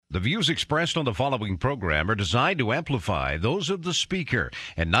The views expressed on the following program are designed to amplify those of the speaker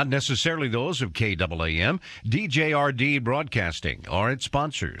and not necessarily those of KAAM, DJRD Broadcasting, or its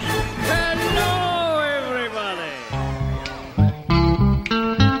sponsors. Hello, everybody!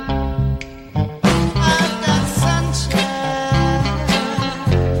 I've got sunshine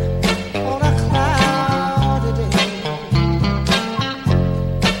on a cloudy day.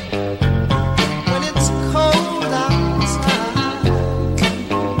 When it's cold outside,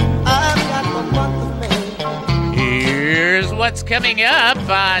 I've got the month of May. Here's what's coming up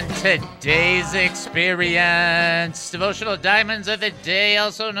on today's experience. Devotional Diamonds of the Day,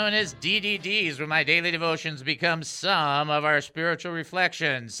 also known as DDDs, where my daily devotions become some of our spiritual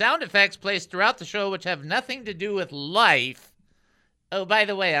reflections. Sound effects placed throughout the show which have nothing to do with life. Oh, by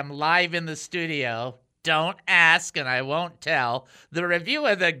the way, I'm live in the studio. Don't ask and I won't tell. The review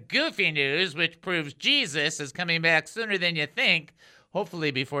of the Goofy News, which proves Jesus is coming back sooner than you think.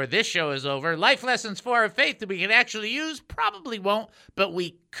 Hopefully before this show is over. Life lessons for our faith that we can actually use. Probably won't, but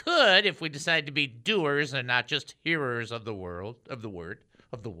we could if we decide to be doers and not just hearers of the world, of the word.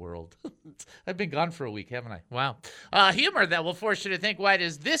 I've been gone for a week, haven't I? Wow. Humor that will force you to think, why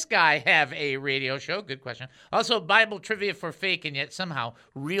does this guy have a radio show? Good question. Also, Bible trivia for fake and yet somehow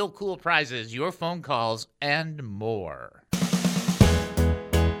real cool prizes, your phone calls, and more.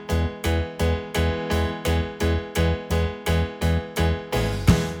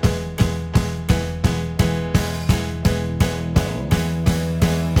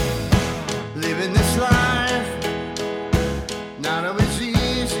 Living this life, not always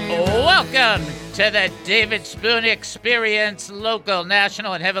easy. Welcome to the David Spoon Experience, local,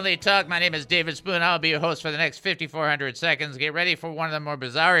 national, and heavenly talk. My name is David Spoon. I'll be your host for the next 5,400 seconds. Get ready for one of the more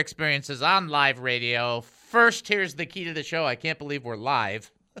bizarre experiences on live radio. First, here's the key to the show. I can't believe we're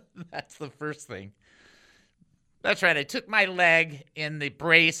live. That's the first thing. That's right. I took my leg in the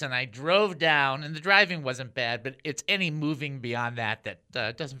brace and I drove down, and the driving wasn't bad, but it's any moving beyond that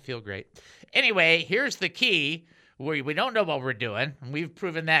doesn't feel great. Anyway, here's the key. We don't know what we're doing. We've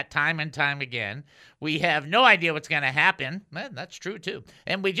proven that time and time again. We have no idea what's going to happen. Well, that's true too.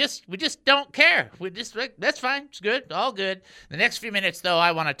 And we just don't care. That's fine. It's good. All good. The next few minutes, though,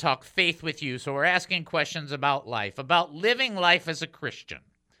 I want to talk faith with you. So we're asking questions about life, about living life as a Christian.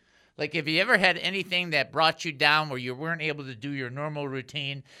 Like, have you ever had anything that brought you down where you weren't able to do your normal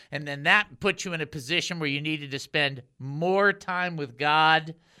routine, and then that put you in a position where you needed to spend more time with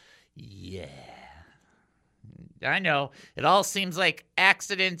God? Yeah. I know. It all seems like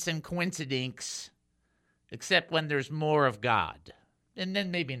accidents and coincidence, except when there's more of God. And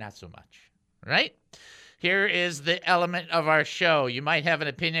then maybe not so much, right? Here is the element of our show. You might have an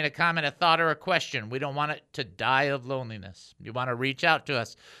opinion, a comment, a thought, or a question. We don't want it to die of loneliness. You want to reach out to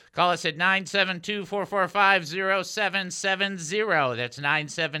us. Call us at 972-445-0770. That's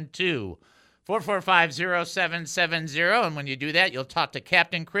 972-445-0770. And when you do that, you'll talk to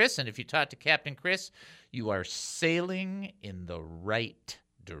Captain Chris. And if you talk to Captain Chris, you are sailing in the right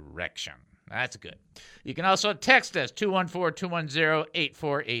direction. That's good. You can also text us,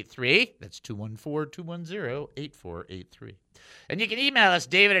 214-210-8483. That's 214-210-8483. And you can email us,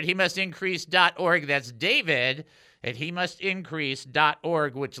 david@hemustincrease.org. That's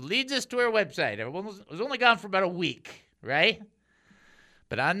david@hemustincrease.org, which leads us to our website. It was only gone for about a week, right?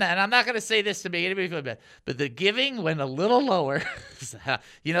 But I'm not going to say this to make anybody feel bad, but the giving went a little lower.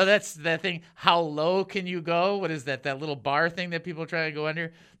 You know, that's that thing, how low can you go? What is that little bar thing that people try to go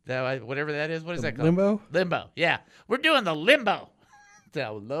under? Whatever that is. What is that called? Limbo? Limbo, yeah. We're doing the limbo.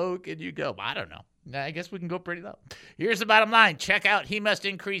 How low can you go? I don't know. I guess we can go pretty low. Here's the bottom line. Check out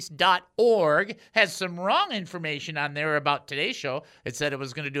hemustincrease.org. Has some wrong information on there about today's show. It said it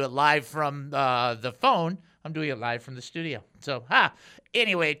was going to do it live from the phone. I'm doing it live from the studio. So,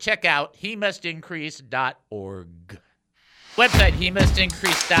 anyway, check out hemustincrease.org. Website,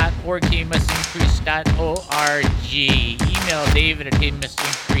 hemustincrease.org, hemustincrease.org. Email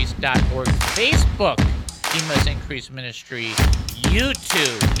david@hemustincrease.org. Facebook, He Must Increase Ministry.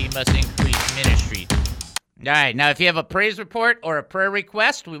 YouTube, He Must Increase Ministry. All right, now if you have a praise report or a prayer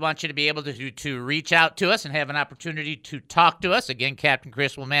request, we want you to be able to reach out to us and have an opportunity to talk to us. Again, Captain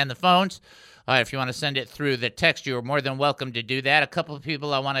Chris will man the phones. If you want to send it through the text, you're more than welcome to do that. A couple of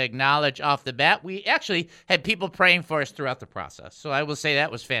people I want to acknowledge off the bat. We actually had people praying for us throughout the process. So I will say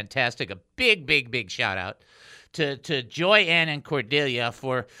that was fantastic. A big, big, big shout out to Joy Ann and Cordelia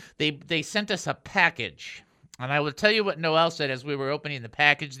for they sent us a package. And I will tell you what Noelle said as we were opening the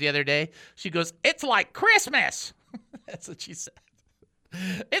package the other day. She goes, "It's like Christmas." That's what she said.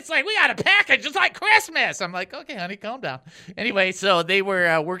 It's like, we got a package. It's like Christmas. I'm like, okay, honey, calm down. Anyway, so they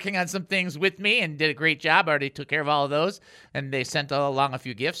were working on some things with me and did a great job. I already took care of all of those, and they sent along a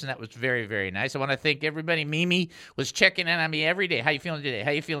few gifts, and that was very, very nice. I want to thank everybody. Mimi was checking in on me every day. How you feeling today?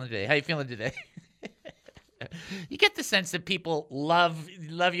 How you feeling today? How you feeling today? You get the sense that people love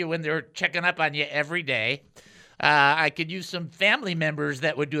you when they're checking up on you every day. I could use some family members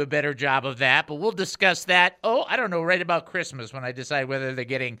that would do a better job of that, but we'll discuss that. Oh, I don't know, right about Christmas when I decide whether they're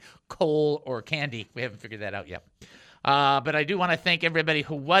getting coal or candy. We haven't figured that out yet. But I do want to thank everybody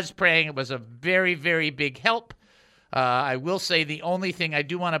who was praying. It was a very, very big help. I will say the only thing I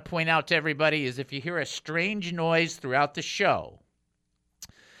do want to point out to everybody is if you hear a strange noise throughout the show,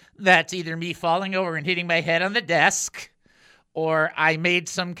 that's either me falling over and hitting my head on the desk, or I made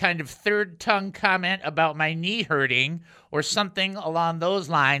some kind of third tongue comment about my knee hurting or something along those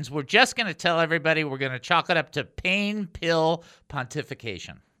lines. We're just going to tell everybody we're going to chalk it up to pain pill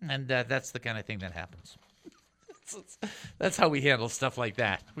pontification. And that's the kind of thing that happens. That's how we handle stuff like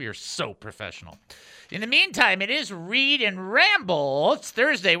that. We are so professional. In the meantime, it is Read and Ramble. It's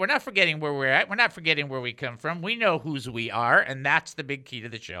Thursday. We're not forgetting where we're at. We're not forgetting where we come from. We know whose we are, and that's the big key to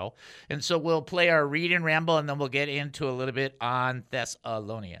the show. And so we'll play our Read and Ramble, and then we'll get into a little bit on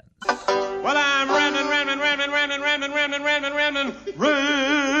Thessalonians. Well, I'm ramming.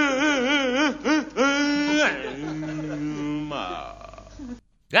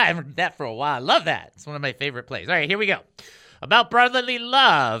 I haven't heard that for a while. I love that. It's one of my favorite plays. All right, here we go. About brotherly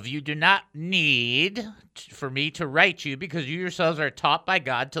love, you do not need for me to write you because you yourselves are taught by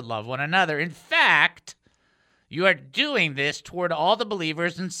God to love one another. In fact, you are doing this toward all the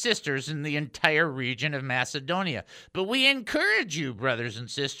believers and sisters in the entire region of Macedonia. But we encourage you, brothers and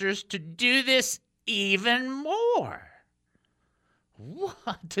sisters, to do this even more.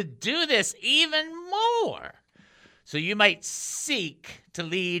 What? To do this even more. So you might seek to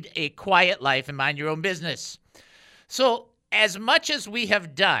lead a quiet life and mind your own business. So as much as we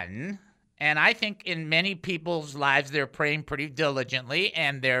have done, and I think in many people's lives they're praying pretty diligently,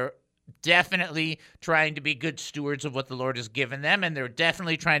 and they're definitely trying to be good stewards of what the Lord has given them, and they're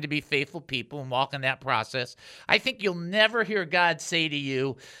definitely trying to be faithful people and walk in that process. I think you'll never hear God say to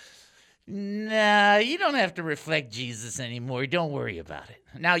you, nah, you don't have to reflect Jesus anymore. Don't worry about it.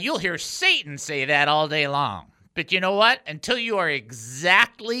 Now, you'll hear Satan say that all day long. But you know what? Until you are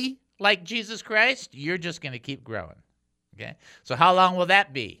exactly like Jesus Christ, you're just going to keep growing. Okay? So how long will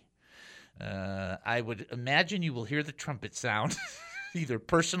that be? I would imagine you will hear the trumpet sound, either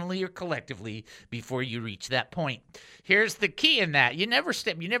personally or collectively, before you reach that point. Here's the key in that.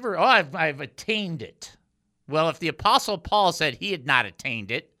 I've attained it. Well, if the Apostle Paul said he had not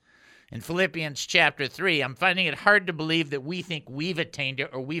attained it, in Philippians chapter 3, I'm finding it hard to believe that we think we've attained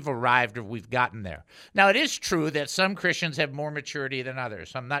it or we've arrived or we've gotten there. Now, it is true that some Christians have more maturity than others.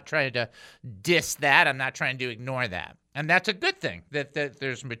 So I'm not trying to diss that. I'm not trying to ignore that. And that's a good thing, that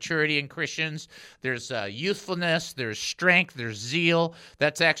there's maturity in Christians. There's youthfulness, there's strength, there's zeal.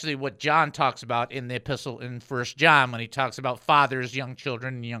 That's actually what John talks about in the epistle in 1 John when he talks about fathers, young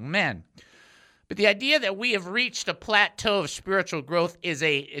children, and young men. But the idea that we have reached a plateau of spiritual growth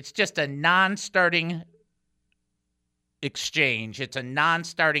it's just a non-starting exchange. It's a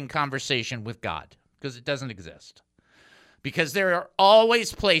non-starting conversation with God because it doesn't exist. Because there are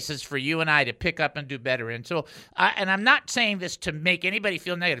always places for you and I to pick up and do better. And so, and I'm not saying this to make anybody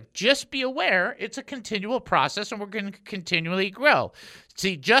feel negative. Just be aware it's a continual process and we're going to continually grow.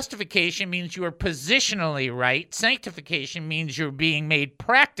 See, justification means you are positionally right. Sanctification means you're being made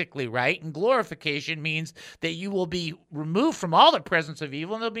practically right. And glorification means that you will be removed from all the presence of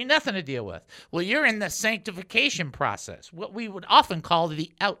evil and there'll be nothing to deal with. Well, you're in the sanctification process, what we would often call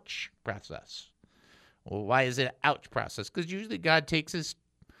the ouch process. Well, why is it an ouch process? Because usually God takes his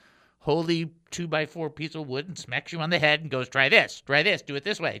holy 2x4 piece of wood and smacks you on the head and goes, try this, do it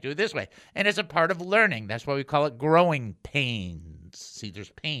this way, do it this way. And it's a part of learning. That's why we call it growing pains. See, there's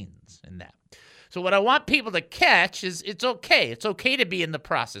pains in that. So what I want people to catch is it's okay. It's okay to be in the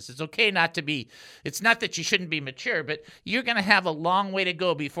process. It's okay not to be, it's not that you shouldn't be mature, but you're going to have a long way to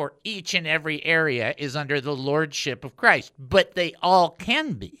go before each and every area is under the lordship of Christ. But they all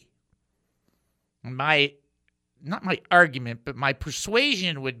can be. Not my argument, but my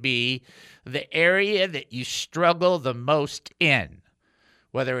persuasion would be the area that you struggle the most in,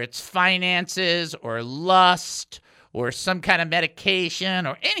 whether it's finances or lust or some kind of medication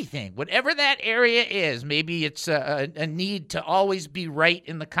or anything, whatever that area is. Maybe it's a need to always be right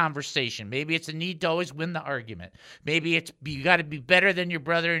in the conversation. Maybe it's a need to always win the argument. Maybe it's you got to be better than your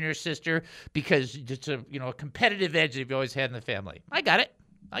brother and your sister because it's a competitive edge that you've always had in the family. I got it.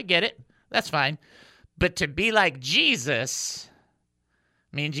 I get it. That's fine. But to be like Jesus,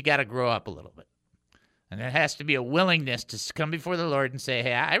 means you got to grow up a little bit. And there has to be a willingness to come before the Lord and say,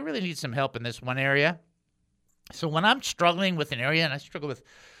 hey, I really need some help in this one area. So when I'm struggling with an area, and I struggle with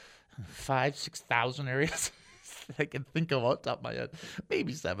 5,000, 6,000 areas I can think of off the top of my head,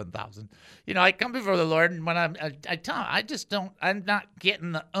 maybe 7,000. I come before the Lord, and when I tell him, I'm not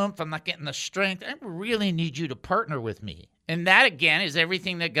getting the oomph, I'm not getting the strength. I really need you to partner with me. And that, again, is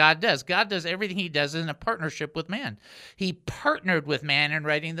everything that God does. God does everything he does in a partnership with man. He partnered with man in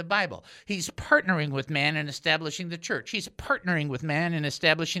writing the Bible. He's partnering with man in establishing the church. He's partnering with man in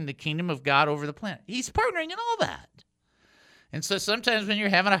establishing the kingdom of God over the planet. He's partnering in all that. And so sometimes when you're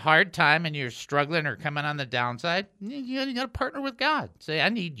having a hard time and you're struggling or coming on the downside, you got to partner with God. Say, I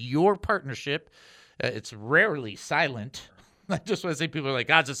need your partnership. It's rarely silent. I just want to say people are like,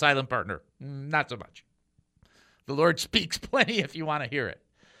 God's a silent partner. Not so much. The Lord speaks plenty if you want to hear it.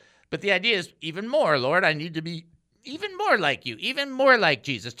 But the idea is even more, Lord, I need to be even more like you, even more like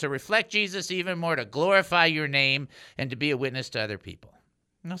Jesus, to reflect Jesus even more, to glorify your name, and to be a witness to other people.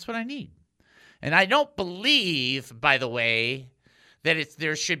 And that's what I need. And I don't believe, by the way, that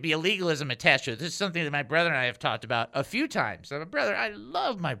there should be a legalism attached to it. This is something that my brother and I have talked about a few times. I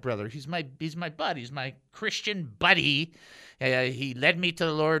love my brother. He's my buddy. He's my Christian buddy. He led me to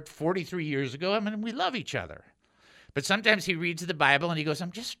the Lord 43 years ago. We love each other. But sometimes he reads the Bible and he goes,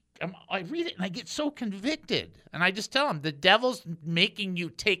 I read it and I get so convicted. And I just tell him, the devil's making you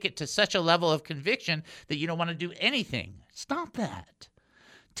take it to such a level of conviction that you don't want to do anything. Stop that.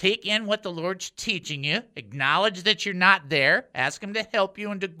 Take in what the Lord's teaching you. Acknowledge that you're not there. Ask him to help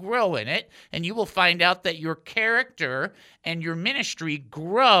you and to grow in it. And you will find out that your character and your ministry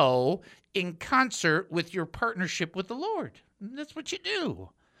grow in concert with your partnership with the Lord. And that's what you do.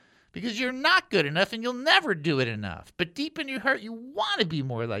 Because you're not good enough and you'll never do it enough. But deep in your heart, you want to be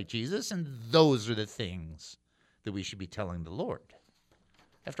more like Jesus, and those are the things that we should be telling the Lord.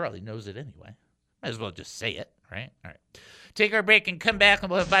 After all, he knows it anyway. Might as well just say it, right? All right. Take our break and come back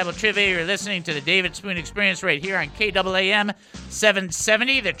and we'll have Bible trivia. You're listening to the David Spoon Experience right here on KAAM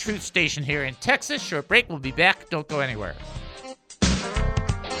 770, the truth station here in Texas. Short break. We'll be back. Don't go anywhere. Most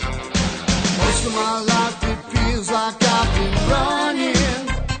of my life it feels like I've been running.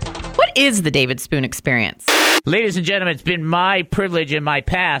 What is the David Spoon Experience? Ladies and gentlemen, it's been my privilege in my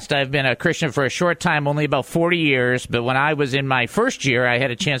past. I've been a Christian for a short time, only about 40 years. But when I was in my first year, I had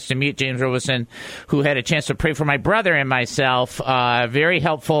a chance to meet James Robeson, who had a chance to pray for my brother and myself. Very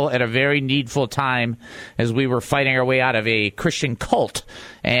helpful at a very needful time as we were fighting our way out of a Christian cult.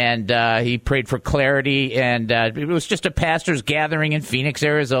 And he prayed for clarity. And it was just a pastor's gathering in Phoenix,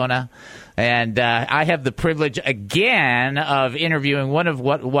 Arizona. And I have the privilege again of interviewing one of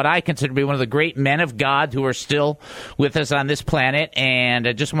what I consider to be one of the great men of God who are still with us on this planet. And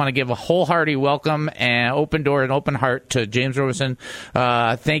I just want to give a wholehearted welcome and open door and open heart to James Robeson.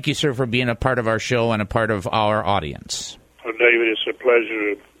 Thank you, sir, for being a part of our show and a part of our audience. Well, David, it's a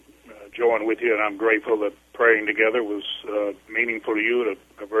pleasure to join with you, and I'm grateful that praying together was meaningful to you at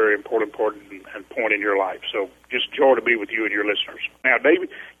a very important point in your life. So just joy to be with you and your listeners. Now, David,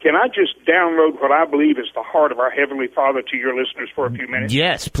 can I just download what I believe is the heart of our Heavenly Father to your listeners for a few minutes?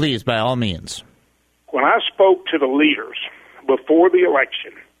 Yes, please, by all means. When I spoke to the leaders before the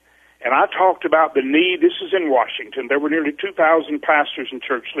election, and I talked about the need, this is in Washington, there were nearly 2,000 pastors and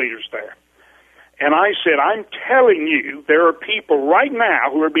church leaders there. And I said, I'm telling you, there are people right now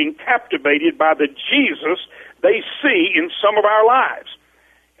who are being captivated by the Jesus they see in some of our lives.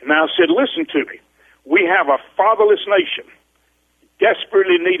 And I said, listen to me. We have a fatherless nation,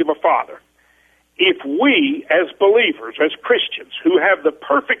 desperately in need of a father. If we, as believers, as Christians, who have the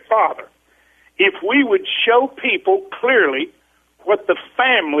perfect father, if we would show people clearly what the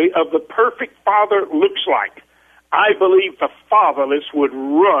family of the perfect father looks like, I believe the fatherless would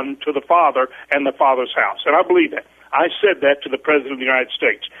run to the Father and the Father's house. And I believe that. I said that to the President of the United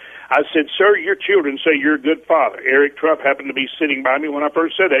States. I said, sir, your children say you're a good father. Eric Trupp happened to be sitting by me when I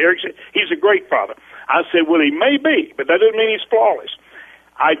first said that. Eric said, he's a great father. I said, well, he may be, but that doesn't mean he's flawless.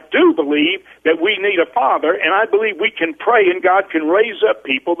 I do believe that we need a father, and I believe we can pray and God can raise up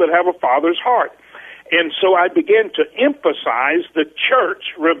people that have a father's heart. And so I began to emphasize the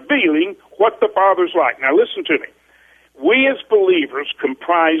church revealing what the Father's like. Now listen to me. We as believers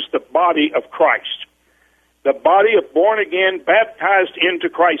comprise the body of Christ, the body of born-again, baptized into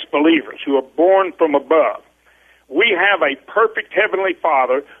Christ believers who are born from above. We have a perfect heavenly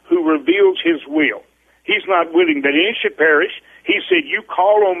Father who reveals his will. He's not willing that any should perish. He said, you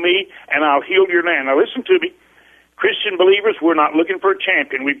call on me and I'll heal your land. Now listen to me. Christian believers, we're not looking for a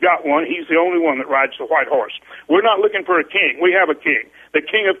champion. We've got one. He's the only one that rides the white horse. We're not looking for a king. We have a king. The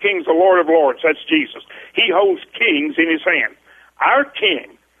King of Kings, the Lord of Lords. That's Jesus. He holds kings in his hand. our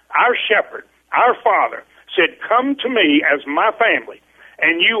King, our Shepherd, our Father, said, come to me as my family,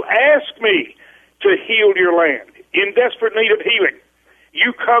 and you ask me to heal your land in desperate need of healing.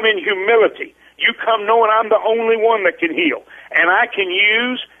 You come in humility. You come knowing I'm the only one that can heal, and I can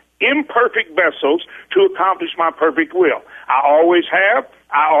use imperfect vessels to accomplish my perfect will. I always have.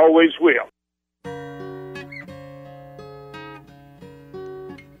 I always will.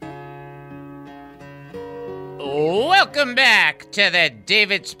 Welcome back to the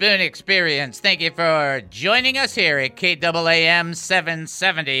David Spoon Experience. Thank you for joining us here at KAAM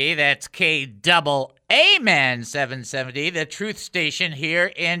 770. That's KAAM 770, the truth station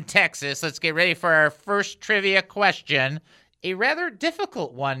here in Texas. Let's get ready for our first trivia question. A rather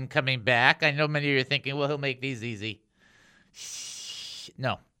difficult one coming back. I know many of you are thinking, well, he'll make these easy.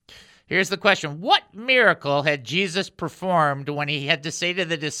 No. Here's the question. What miracle had Jesus performed when he had to say to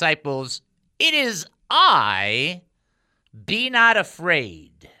the disciples, it is I, be not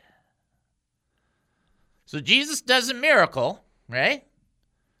afraid? So Jesus does a miracle, right?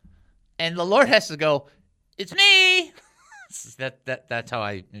 And the Lord has to go, it's me. That's how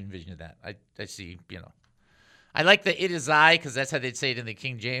I envision that. I see, I like the it is I because that's how they'd say it in the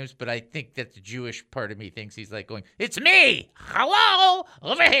King James, but I think that the Jewish part of me thinks he's like going, it's me. Hello,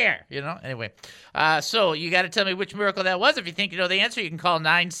 over here. Anyway. So you got to tell me which miracle that was. If you think you know the answer, you can call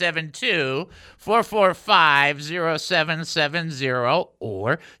 972-445-0770,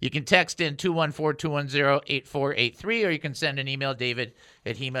 or you can text in 214-210-8483, or you can send an email,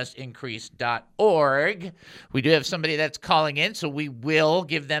 david@hemustincrease.org. We do have somebody that's calling in, so we will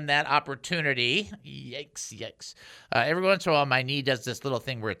give them that opportunity. Yikes. Every once in a while, my knee does this little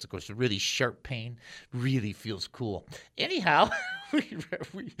thing where it goes to really sharp pain. Really feels cool. Anyhow,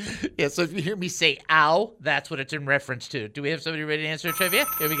 so if you hear me say ow, that's what it's in reference to. Do we have somebody ready to answer trivia?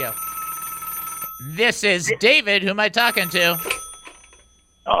 Here we go. This is David. Who am I talking to?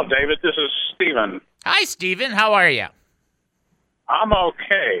 Oh, David, this is Stephen. Hi, Stephen. How are you? I'm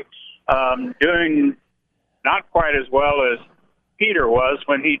okay. Doing not quite as well as Peter was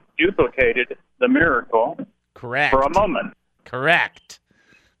when he duplicated the miracle. Correct. For a moment. Correct.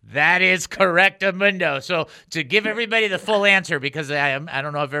 That is correctamundo. So to give everybody the full answer, because I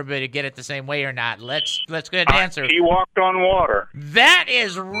don't know if everybody get it the same way or not. Let's go ahead and answer. He walked on water. That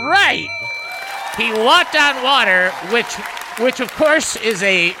is right. He walked on water, which of course is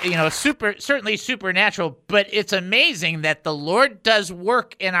certainly supernatural, but it's amazing that the Lord does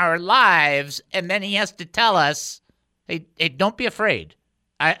work in our lives, and then he has to tell us, hey, don't be afraid.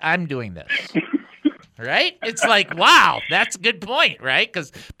 I'm doing this. Right? It's like, wow, that's a good point, right?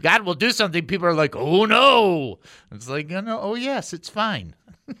 Because God will do something. People are like, oh, no. It's like, oh, yes, it's fine.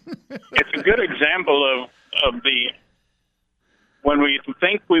 It's a good example of when we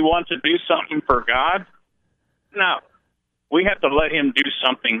think we want to do something for God, no. We have to let him do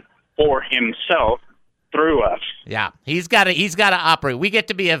something for himself through us. Yeah, he's got to operate. We get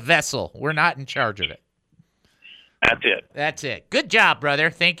to be a vessel. We're not in charge of it. That's it. Good job,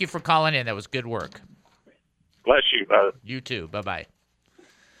 brother. Thank you for calling in. That was good work. Bless you, brother. You too. Bye-bye.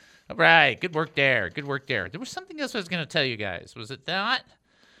 All right. Good work there. There was something else I was going to tell you guys. Was it that?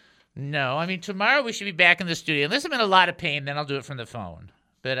 No. I mean, tomorrow we should be back in the studio. Unless I'm in a lot of pain, then I'll do it from the phone.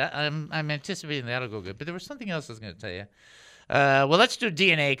 But I'm anticipating that'll go good. But there was something else I was going to tell you. Well, let's do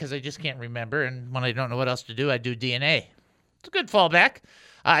DNA because I just can't remember. And when I don't know what else to do, I do DNA. It's a good fallback.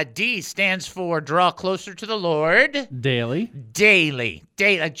 D stands for draw closer to the Lord. Daily.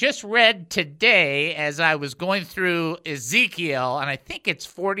 I just read today as I was going through Ezekiel, and I think it's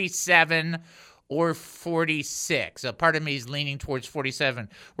 47 or 46. A part of me is leaning towards 47,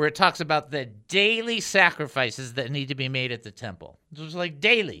 where it talks about the daily sacrifices that need to be made at the temple. It's like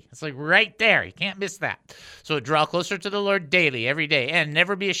daily. It's like right there. You can't miss that. So draw closer to the Lord daily, every day, and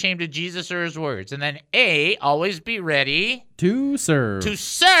never be ashamed of Jesus or his words. And then A, always be ready to serve. To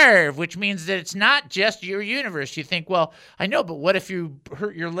serve, which means that it's not just your universe. You think, well, I know, but what if you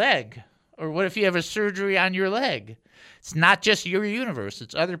hurt your leg? Or what if you have a surgery on your leg? It's not just your universe.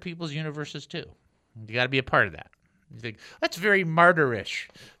 It's other people's universes too. You got to be a part of that. You think, that's very martyrish.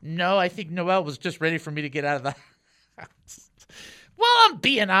 No, I think Noelle was just ready for me to get out of the house. Well, I'm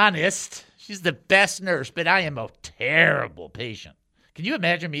being honest. She's the best nurse, but I am a terrible patient. Can you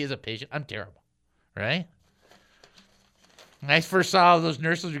imagine me as a patient? I'm terrible, right? When I first saw those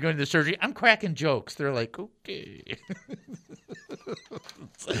nurses were going to the surgery, I'm cracking jokes. They're like, okay.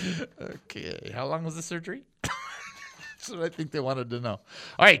 Okay, how long was the surgery? That's what I think they wanted to know.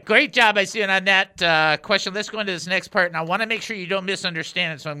 All right, great job. I see it on that question. Let's go into this next part, and I want to make sure you don't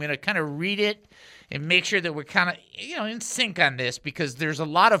misunderstand it, so I'm going to kind of read it and make sure that we're kind of, in sync on this, because there's a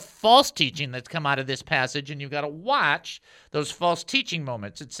lot of false teaching that's come out of this passage, and you've got to watch those false teaching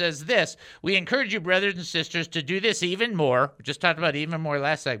moments. It says this: we encourage you, brothers and sisters, to do this even more. We just talked about even more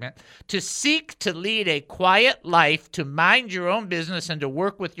last segment. To seek to lead a quiet life, to mind your own business, and to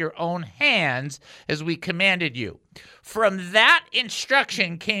work with your own hands as we commanded you. From that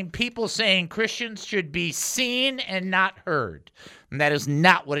instruction came people saying Christians should be seen and not heard. And that is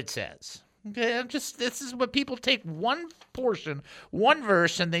not what it says. Okay, this is what people take one portion, one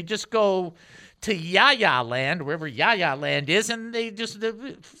verse, and they just go to Yah-Yah land, wherever Yah-Yah land is, and they just,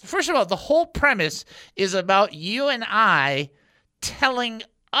 first of all, the whole premise is about you and I telling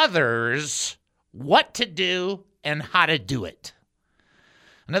others what to do and how to do it.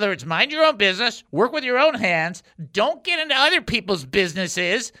 In other words, mind your own business, work with your own hands, don't get into other people's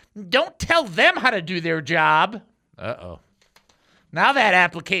businesses, don't tell them how to do their job. Uh-oh. Now that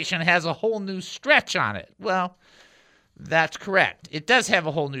application has a whole new stretch on it. Well, that's correct. It does have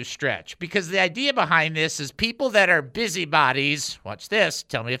a whole new stretch, because the idea behind this is people that are busybodies, watch this,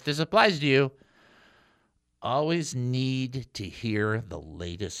 tell me if this applies to you, always need to hear the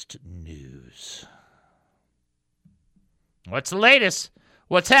latest news. What's the latest?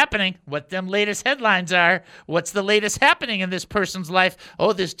 What's happening? What them latest headlines are? What's the latest happening in this person's life?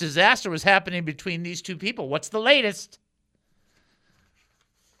 Oh, this disaster was happening between these two people. What's the latest?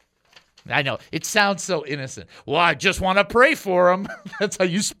 I know, it sounds so innocent. Well, I just want to pray for them. That's how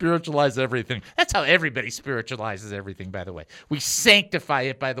you spiritualize everything. That's how everybody spiritualizes everything, by the way. We sanctify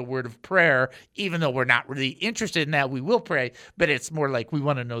it by the word of prayer, even though we're not really interested in that. We will pray, but it's more like we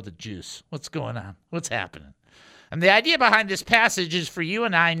want to know the juice. What's going on? What's happening? And the idea behind this passage is for you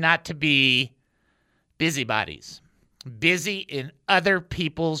and I not to be busybodies, busy in other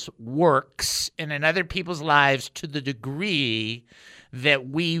people's works and in other people's lives to the degree that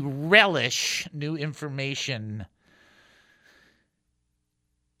we relish new information,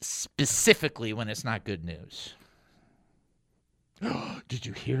 specifically when it's not good news. Did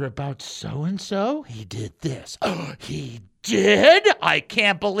you hear about so-and-so? He did this. Oh, he did? I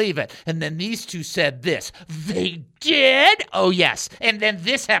can't believe it. And then these two said this. They did? Oh, yes. And then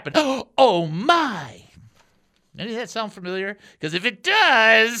this happened. Oh, my. Does that sound familiar? Because if it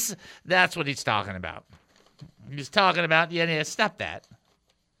does, that's what he's talking about. He's talking about, stop that.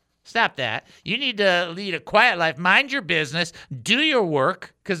 Stop that. You need to lead a quiet life. Mind your business. Do your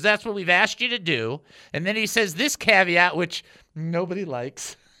work, because that's what we've asked you to do. And then he says this caveat, which nobody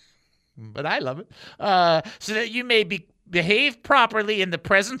likes, but I love it, so that you may behave properly in the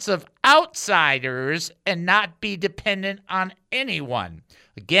presence of outsiders and not be dependent on anyone.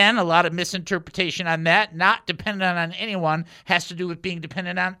 Again, a lot of misinterpretation on that. Not dependent on anyone has to do with being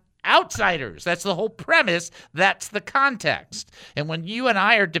dependent on outsiders. That's the whole premise. That's the context. And when you and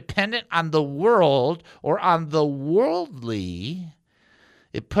I are dependent on the world or on the worldly,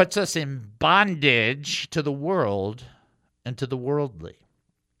 it puts us in bondage to the world and to the worldly.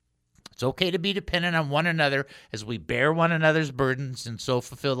 It's okay to be dependent on one another as we bear one another's burdens and so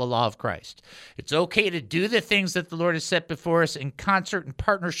fulfill the law of Christ. It's okay to do the things that the Lord has set before us in concert and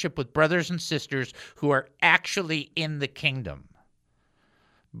partnership with brothers and sisters who are actually in the kingdom.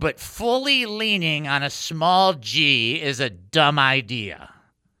 But fully leaning on a small g is a dumb idea.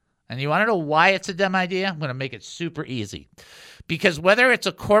 And you want to know why it's a dumb idea? I'm going to make it super easy. Because whether it's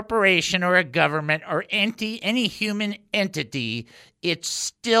a corporation or a government or any human entity, it's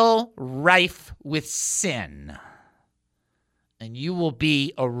still rife with sin. And you will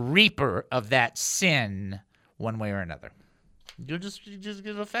be a reaper of that sin one way or another.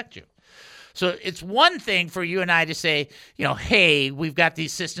 It'll affect you. So it's one thing for you and I to say, hey, we've got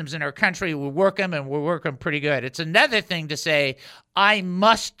these systems in our country, we work them, and we're working pretty good. It's another thing to say, I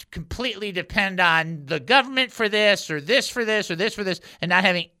must completely depend on the government for this, or this for this, or this for this, and not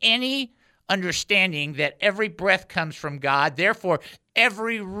having any understanding that every breath comes from God. Therefore,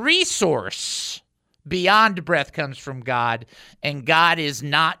 every resource beyond breath comes from God, and God is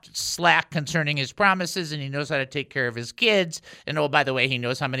not slack concerning his promises, and he knows how to take care of his kids. And oh, by the way, he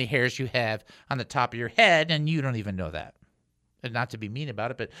knows how many hairs you have on the top of your head, and you don't even know that. And not to be mean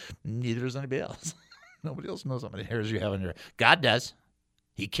about it, but neither does anybody else. Nobody else knows how many hairs you have on your head. God does.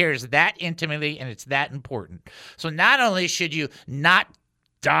 He cares that intimately, and it's that important. So not only should you not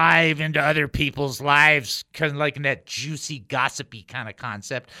dive into other people's lives, kind of like in that juicy, gossipy kind of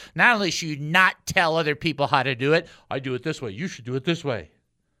concept. Not only should you not tell other people how to do it, I do it this way, you should do it this way.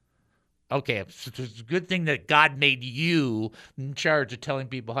 Okay, it's a good thing that God made you in charge of telling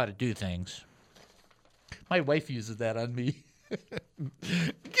people how to do things. My wife uses that on me.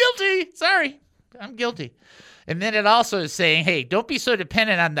 Guilty. Sorry. I'm guilty. And then it also is saying, hey, don't be so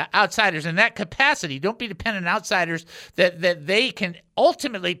dependent on the outsiders in that capacity. Don't be dependent on outsiders that they can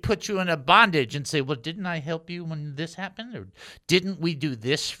ultimately put you in a bondage and say, well, didn't I help you when this happened? Or didn't we do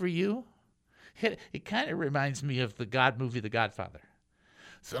this for you? It kind of reminds me of the God movie, The Godfather.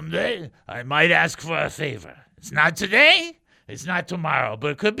 Someday I might ask for a favor. It's not today. It's not tomorrow,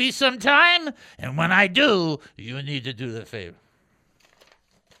 but it could be sometime. And when I do, you need to do the favor.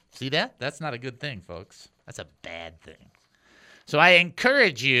 See that? That's not a good thing, folks. That's a bad thing. So I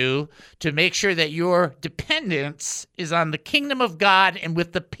encourage you to make sure that your dependence is on the kingdom of God and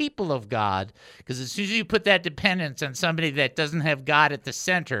with the people of God. Because as soon as you put that dependence on somebody that doesn't have God at the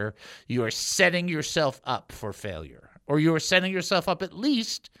center, you are setting yourself up for failure. Or you are setting yourself up at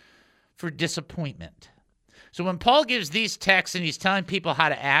least for disappointment. So when Paul gives these texts and he's telling people how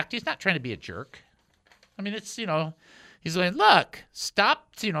to act, he's not trying to be a jerk. I mean, it's, he's going, look, stop,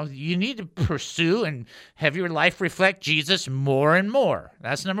 you need to pursue and have your life reflect Jesus more and more.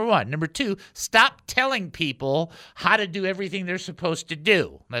 That's number one. Number two, stop telling people how to do everything they're supposed to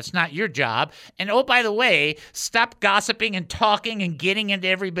do. That's not your job. And oh, by the way, stop gossiping and talking and getting into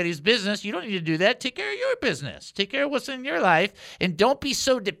everybody's business. You don't need to do that. Take care of your business. Take care of what's in your life. And don't be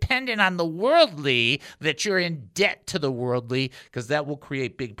so dependent on the worldly that you're in debt to the worldly, because that will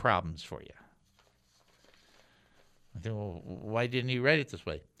create big problems for you. I think, well, why didn't he write it this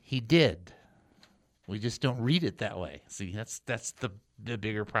way? He did. We just don't read it that way. See, that's the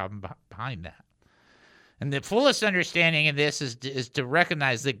bigger problem behind that. And the fullest understanding of this is to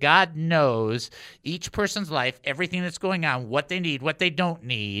recognize that God knows each person's life, everything that's going on, what they need, what they don't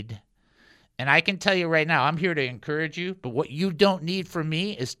need. And I can tell you right now, I'm here to encourage you, but what you don't need from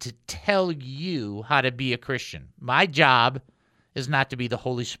me is to tell you how to be a Christian. My job is not to be the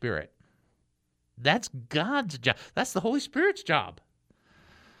Holy Spirit. That's God's job. That's the Holy Spirit's job.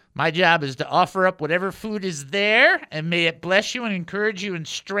 My job is to offer up whatever food is there, and may it bless you and encourage you and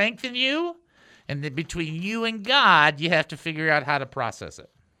strengthen you. And then between you and God, you have to figure out how to process it.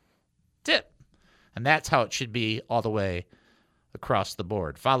 That's it. And that's how it should be all the way across the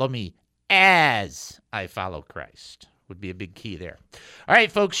board. Follow me as I follow Christ would be a big key there. All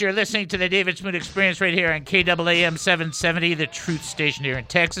right, folks, you're listening to the David Spoon Experience right here on KAAM 770, the Truth Station here in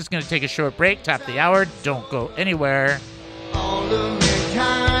Texas. Going to take a short break, top of the hour. Don't go anywhere. All of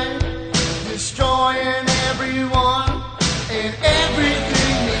mankind, destroying everyone and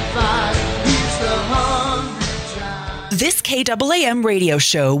everything they find. He's the hungry child. This KAAM radio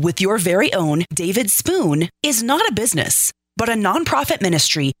show with your very own David Spoon is not a business, but a nonprofit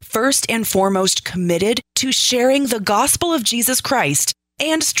ministry first and foremost committed to sharing the gospel of Jesus Christ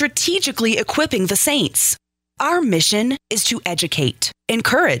and strategically equipping the saints. Our mission is to educate,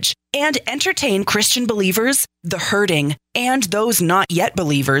 encourage, and entertain Christian believers, the hurting, and those not yet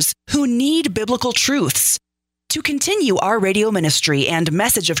believers who need biblical truths. To continue our radio ministry and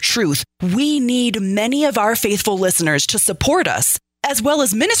message of truth, we need many of our faithful listeners to support us, as well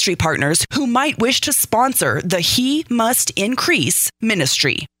as ministry partners who might wish to sponsor the He Must Increase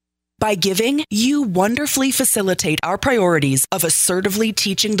ministry. By giving, you wonderfully facilitate our priorities of assertively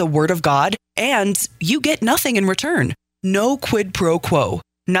teaching the Word of God, and you get nothing in return. No quid pro quo.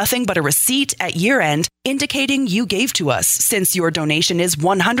 Nothing but a receipt at year-end indicating you gave to us, since your donation is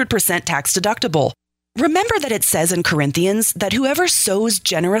 100% tax deductible. Remember that it says in Corinthians that whoever sows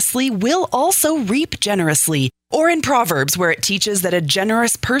generously will also reap generously, or in Proverbs where it teaches that a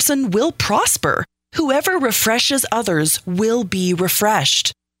generous person will prosper. Whoever refreshes others will be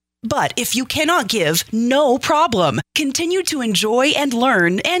refreshed. But if you cannot give, no problem. Continue to enjoy and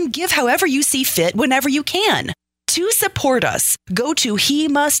learn and give however you see fit whenever you can. To support us, go to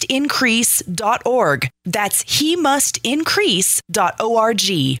HeMustIncrease.org. That's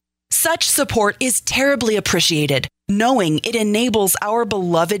HeMustIncrease.org. Such support is terribly appreciated, knowing it enables our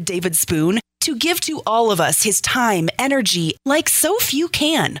beloved David Spoon to give to all of us his time, energy, like so few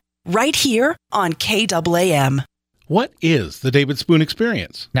can, right here on KAAM. What is the David Spoon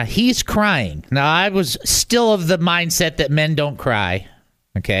Experience? Now, he's crying. Now, I was still of the mindset that men don't cry,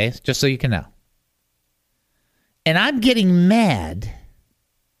 okay, just so you can know. And I'm getting mad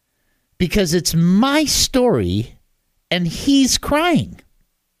because it's my story and he's crying.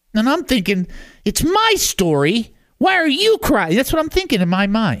 And I'm thinking, it's my story. Why are you crying? That's what I'm thinking in my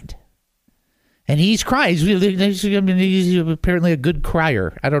mind. And he's crying. He's apparently a good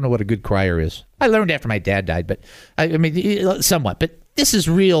crier. I don't know what a good crier is. I learned after my dad died, but I mean, somewhat. But this is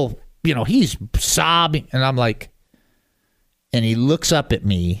real. He's sobbing. And I'm like, and he looks up at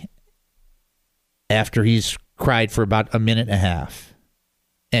me after he's cried for about a minute and a half.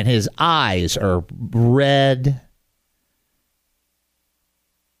 And his eyes are red.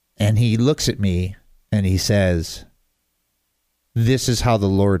 And he looks at me and he says, "This is how the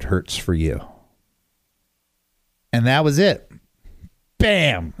Lord hurts for you." And that was it.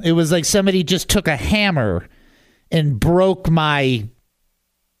 Bam! It was like somebody just took a hammer and broke my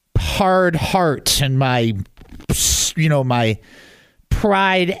hard heart and my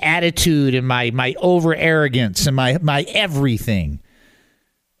pride attitude and my over arrogance and my everything.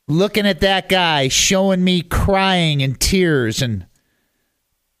 Looking at that guy, showing me crying and tears, and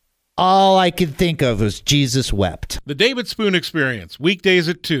all I could think of was Jesus wept. The David Spoon Experience, weekdays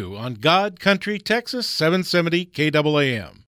at 2 on God Country, Texas, 770 KAAM.